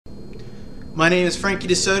My name is Frankie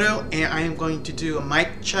DeSoto, and I am going to do a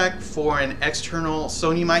mic check for an external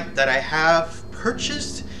Sony mic that I have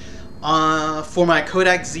purchased for my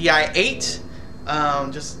Kodak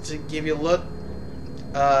Zi8. Just to give you a look,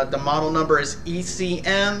 the model number is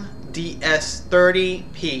ECM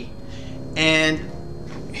DS30P. And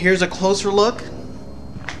here's a closer look.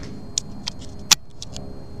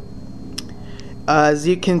 As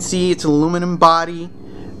you can see, it's an aluminum body,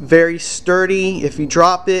 very sturdy. If you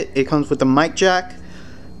drop it, it comes with a mic jack.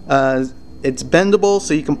 It's bendable,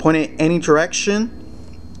 so you can point it any direction.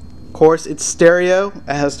 Of course, it's stereo. It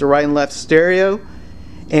has the right and left stereo.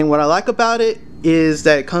 And what I like about it is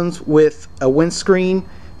that it comes with a windscreen,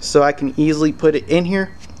 so I can easily put it in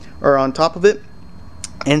here or on top of it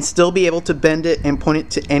and still be able to bend it and point it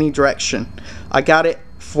to any direction. I got it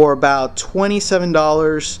for about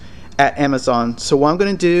 $27 at Amazon. So what I'm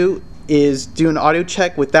going to do is do an audio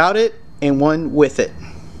check without it and one with it.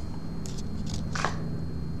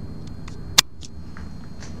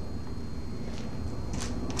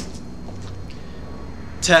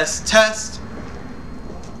 Test, test.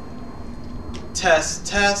 Test,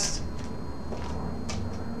 test.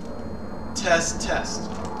 Test, test.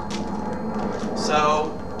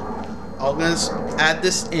 So I'm going to add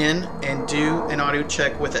this in and do an audio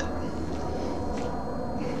check with it.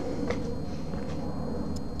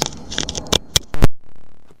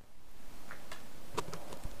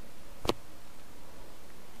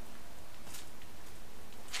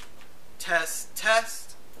 Test,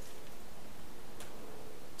 test.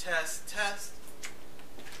 Test, test.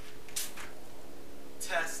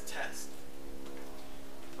 Test, test.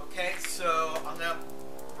 Okay, so I'm going to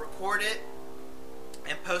record it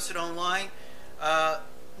and post it online.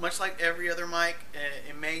 Much like every other mic,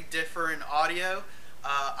 it may differ in audio.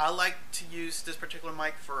 I like to use this particular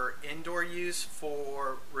mic for indoor use,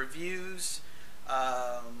 for reviews,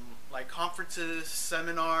 like conferences,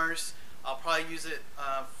 seminars. I'll probably use it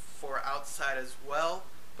for outside as well,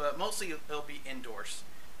 but mostly it'll be indoors.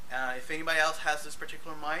 If anybody else has this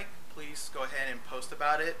particular mic, please go ahead and post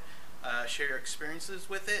about it, share your experiences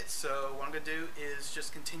with it. So what I'm going to do is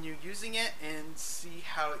just continue using it and see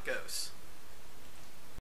how it goes.